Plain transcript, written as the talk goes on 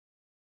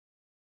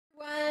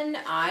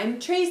everyone, I'm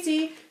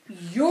Tracy,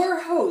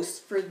 your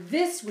host for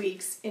this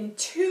week's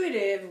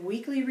intuitive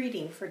weekly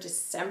reading for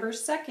December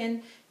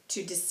 2nd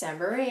to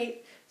December 8th.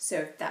 So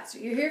if that's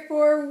what you're here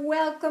for,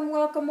 welcome,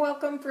 welcome,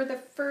 welcome for the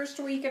first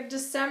week of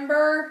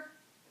December.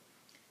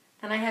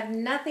 And I have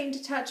nothing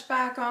to touch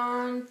back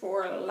on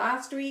for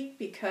last week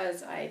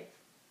because I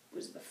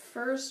was the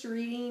first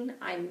reading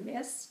I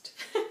missed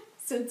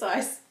since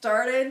I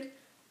started.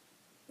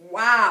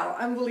 Wow,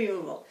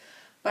 unbelievable.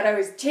 But I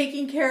was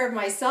taking care of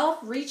myself,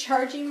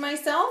 recharging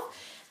myself.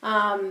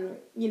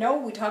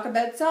 We talk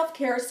about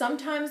self-care.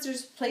 Sometimes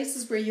there's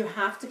places where you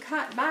have to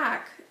cut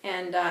back.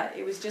 And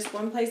it was just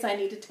one place I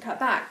needed to cut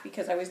back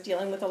because I was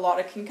dealing with a lot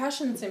of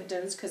concussion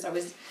symptoms because I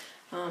was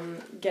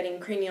getting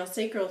cranial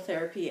sacral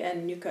therapy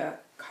and NUCA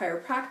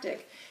chiropractic.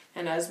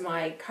 And as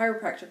my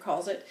chiropractor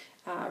calls it,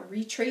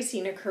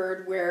 retracing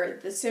occurred where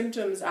the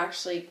symptoms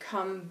actually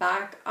come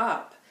back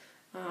up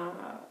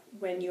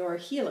when you're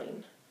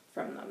healing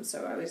from them.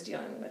 So I was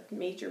dealing with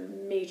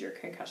major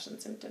concussion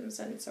symptoms.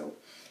 And so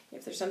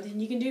if there's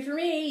something you can do for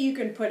me, you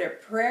can put a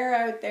prayer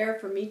out there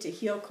for me to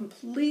heal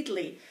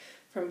completely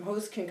from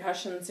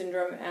post-concussion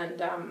syndrome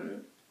and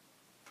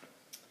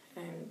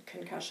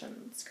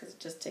concussions, because it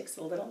just takes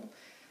a little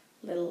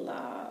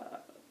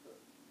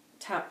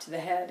tap to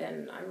the head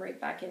and I'm right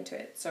back into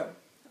it. So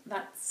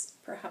that's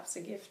perhaps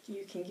a gift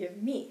you can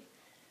give me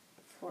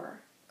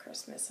for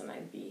Christmas, and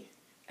I'd be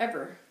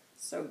ever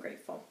so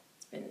grateful.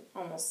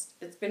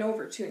 It's been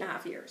over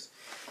 2.5 years.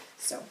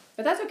 So,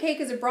 but that's okay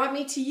because it brought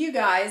me to you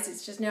guys.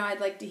 It's just now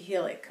I'd like to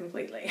heal it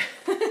completely.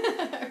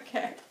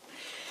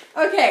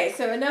 Okay,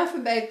 so enough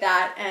about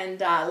that, and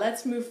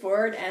let's move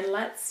forward and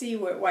let's see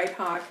what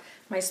Whitehawk,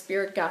 my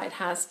spirit guide,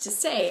 has to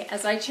say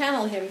as I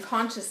channel him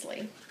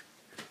consciously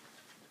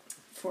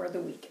for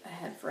the week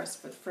ahead for us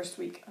for the first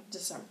week of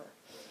December.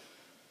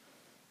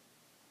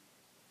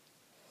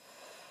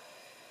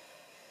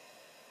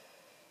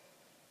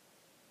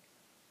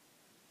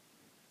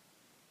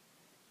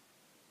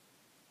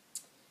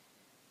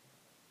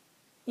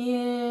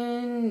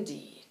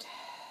 Indeed,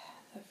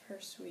 the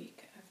first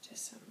week of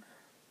December.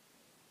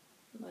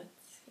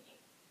 Let's see.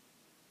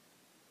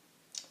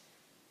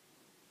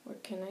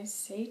 What can I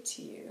say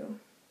to you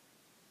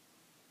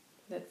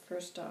that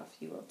first off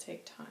you will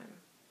take time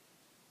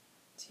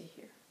to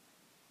hear?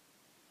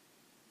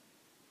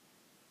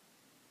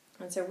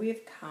 And so we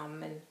have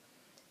come,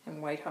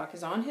 and Whitehawk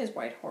is on his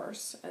white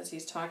horse as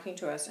he's talking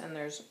to us, and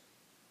there's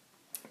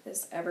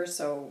this ever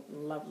so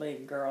lovely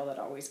girl that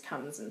always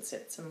comes and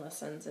sits and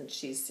listens, and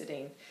she's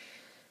sitting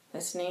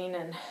listening,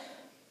 and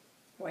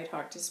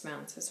Whitehawk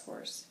dismounts his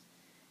horse.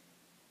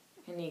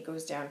 And he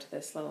goes down to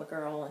this little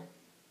girl, and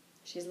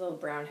she's a little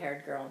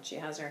brown-haired girl, and she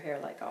has her hair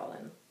like all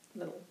in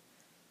little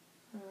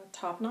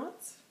top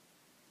knots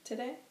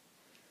today,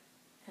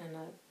 and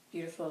a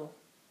beautiful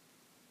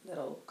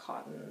little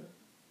cotton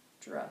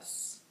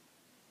dress,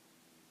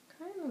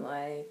 kind of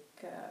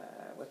like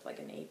with like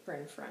an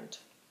apron front.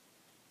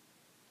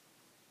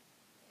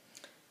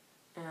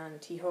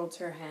 And he holds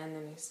her hand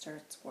and he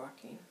starts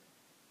walking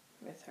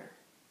with her.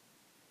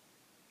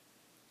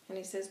 And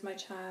he says, "My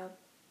child,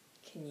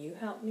 can you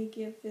help me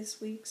give this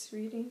week's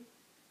reading?"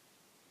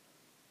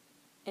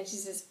 And she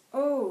says,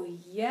 "Oh,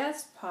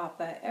 yes,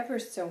 Papa, ever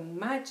so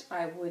much.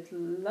 I would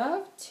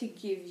love to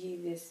give you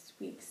this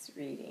week's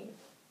reading."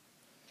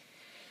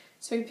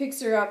 So he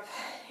picks her up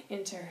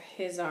into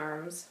his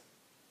arms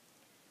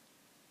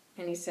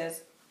and he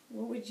says,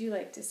 "What would you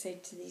like to say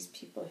to these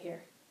people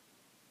here?"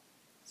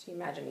 So you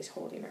imagine he's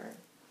holding her and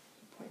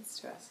he points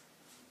to us.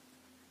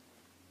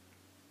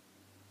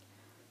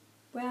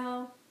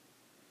 Well,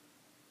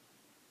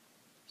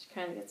 she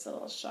kind of gets a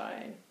little shy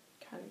and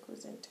kind of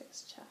goes into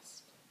his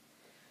chest.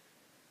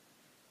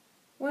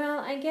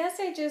 "Well, I guess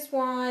I just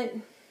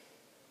want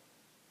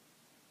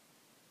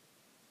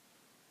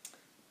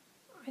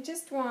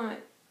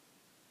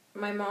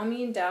my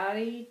mommy and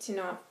daddy to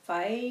not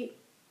fight,"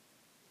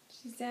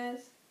 she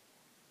says.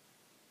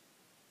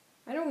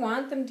 "I don't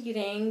want them to get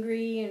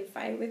angry and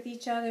fight with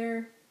each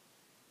other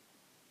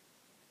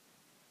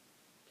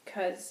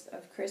because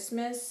of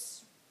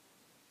Christmas.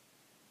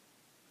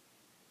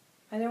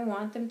 I don't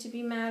want them to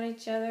be mad at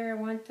each other. I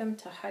want them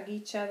to hug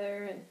each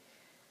other and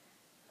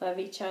love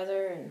each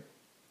other. And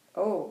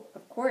oh,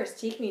 of course,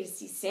 take me to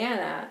see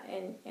Santa.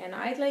 And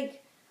I'd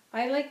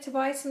like to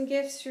buy some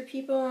gifts for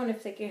people. And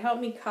if they could help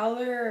me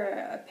color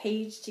a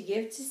page to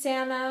give to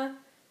Santa,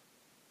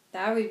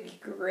 that would be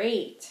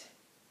great.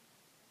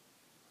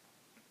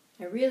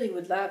 I really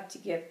would love to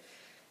give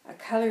a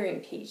coloring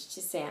page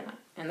to Santa."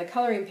 And the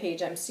coloring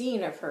page I'm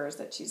seeing of hers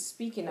that she's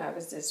speaking of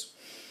is this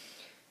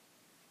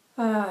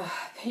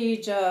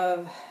page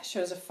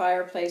shows a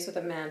fireplace with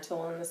a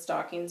mantle and the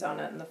stockings on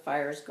it, and the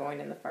fire's going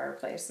in the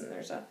fireplace, and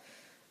there's a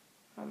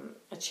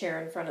chair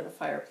in front of the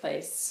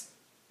fireplace,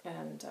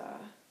 and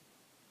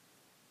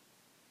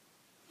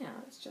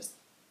it's just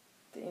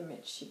the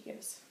image she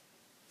gives.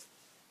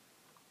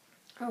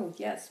 "Oh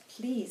yes,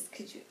 please,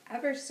 could you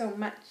ever so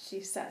much,"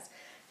 she says,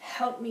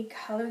 "help me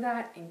color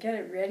that and get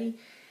it ready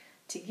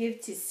to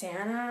give to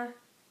Santa,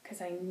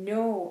 because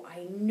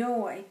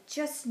I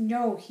just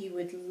know he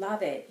would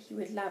love it. He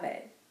would love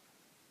it.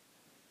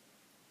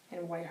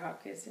 And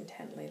Whitehawk is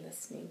intently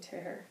listening to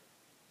her.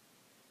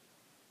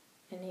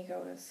 And he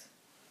goes,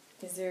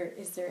 is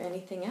there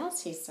anything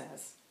else, he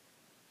says,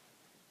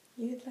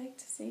 you'd like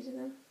to say to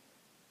them?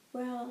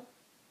 Well,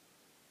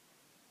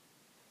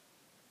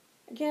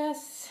 I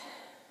guess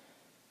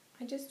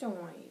I just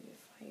don't want you to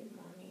fight,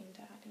 Mommy and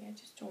Daddy. I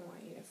just don't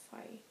want you to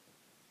fight.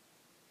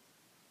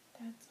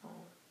 That's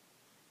all.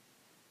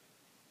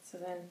 So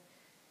then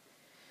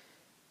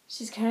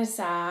she's kind of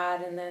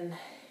sad, and then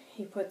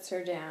he puts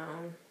her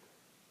down,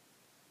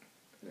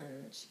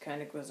 and she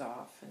kind of goes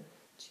off, and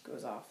she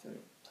goes off and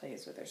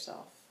plays with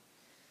herself.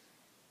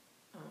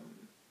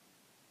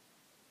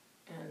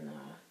 And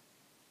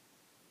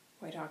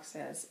Whitehawk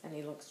says, and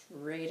he looks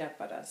right up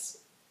at us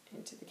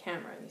into the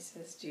camera, and he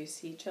says, do you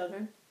see,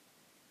 children?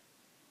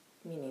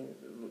 Meaning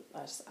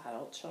us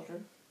adult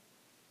children.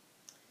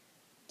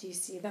 Do you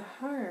see the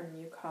harm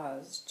you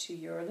cause to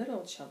your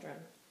little children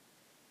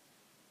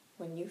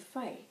when you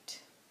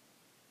fight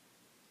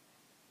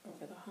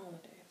over the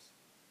holidays?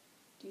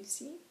 Do you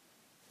see?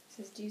 He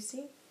says, do you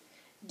see?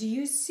 Do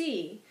you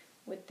see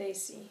what they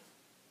see,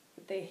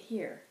 what they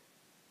hear,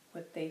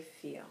 what they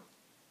feel?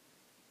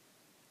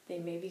 They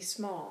may be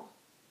small,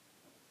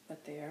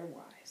 but they are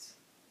wise.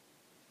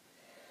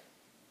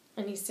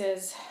 And he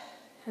says,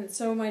 and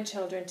so, my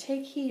children,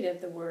 take heed of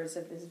the words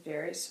of this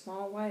very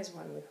small wise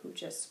one who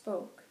just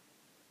spoke.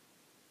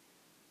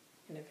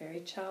 In a very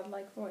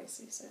childlike voice,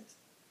 he says.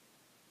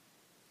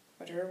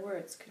 But her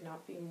words could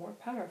not be more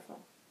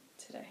powerful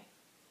today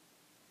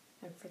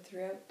and for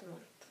throughout the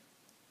month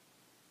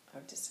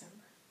of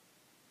December.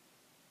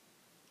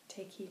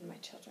 Take heed, my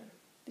children.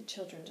 The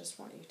children just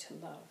want you to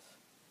love,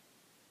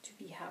 to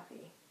be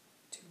happy,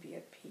 to be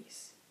at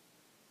peace.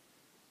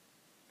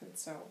 And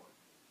so,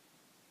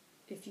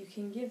 if you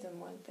can give them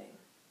one thing,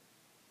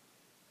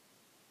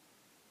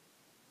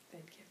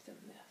 then give them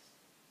this.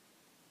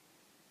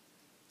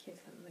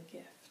 Give them the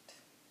gift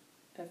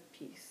of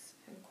peace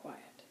and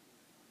quiet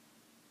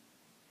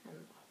and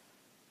love.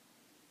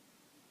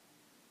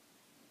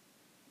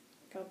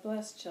 God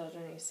bless,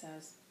 children, he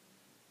says,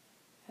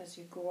 as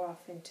you go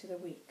off into the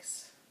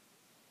weeks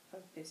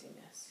of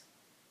busyness.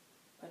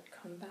 But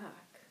come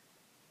back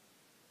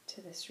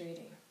to this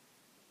reading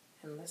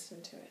and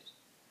listen to it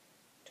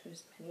to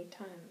as many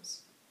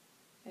times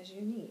as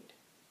you need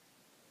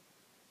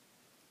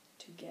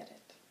to get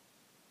it.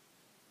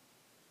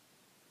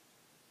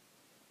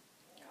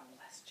 God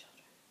bless,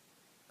 children.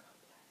 God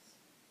bless.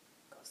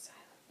 Go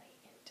silently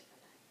into the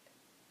night.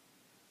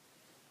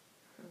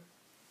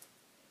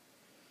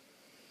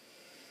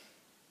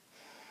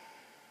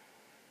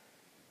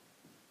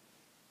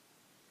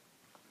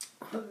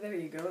 Oh, there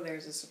you go.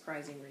 There's a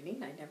surprising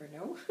reading. I never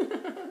know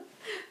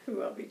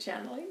who I'll be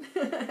channeling.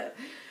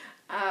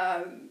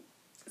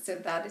 So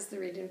that is the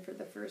reading for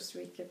the first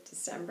week of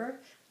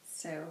December.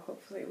 So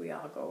hopefully we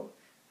all go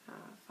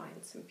find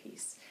some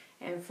peace.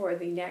 And for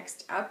the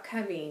next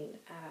upcoming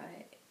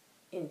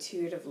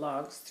intuitive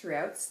logs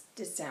throughout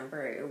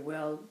December, it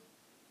will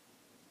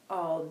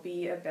all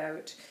be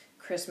about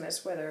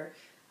Christmas, whether,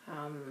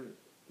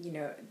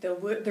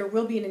 there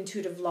will be an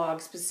intuitive log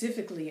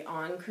specifically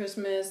on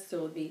Christmas. There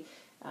will be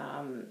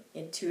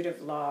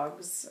intuitive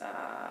logs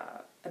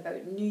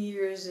about New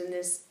Year's in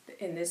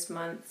this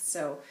month.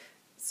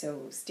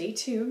 So stay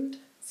tuned,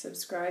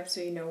 subscribe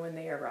so you know when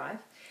they arrive,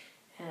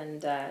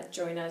 and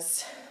join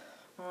us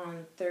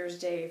on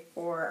Thursday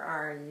for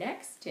our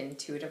next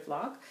intuitive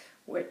log,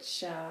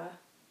 which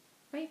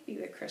might be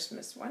the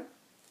Christmas one.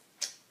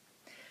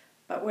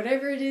 But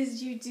whatever it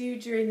is you do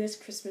during this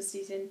Christmas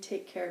season,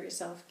 take care of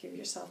yourself, give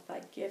yourself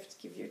that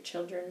gift, give your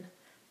children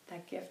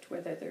that gift,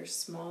 whether they're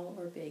small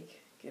or big.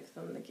 Give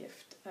them the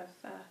gift of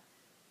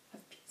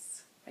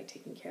peace by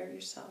taking care of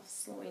yourself,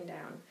 slowing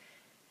down,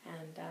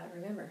 and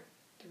remember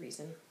the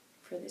reason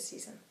for this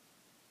season.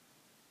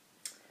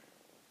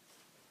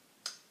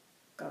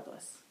 God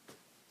bless.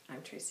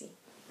 I'm Tracy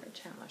for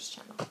Chandler's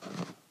Channel.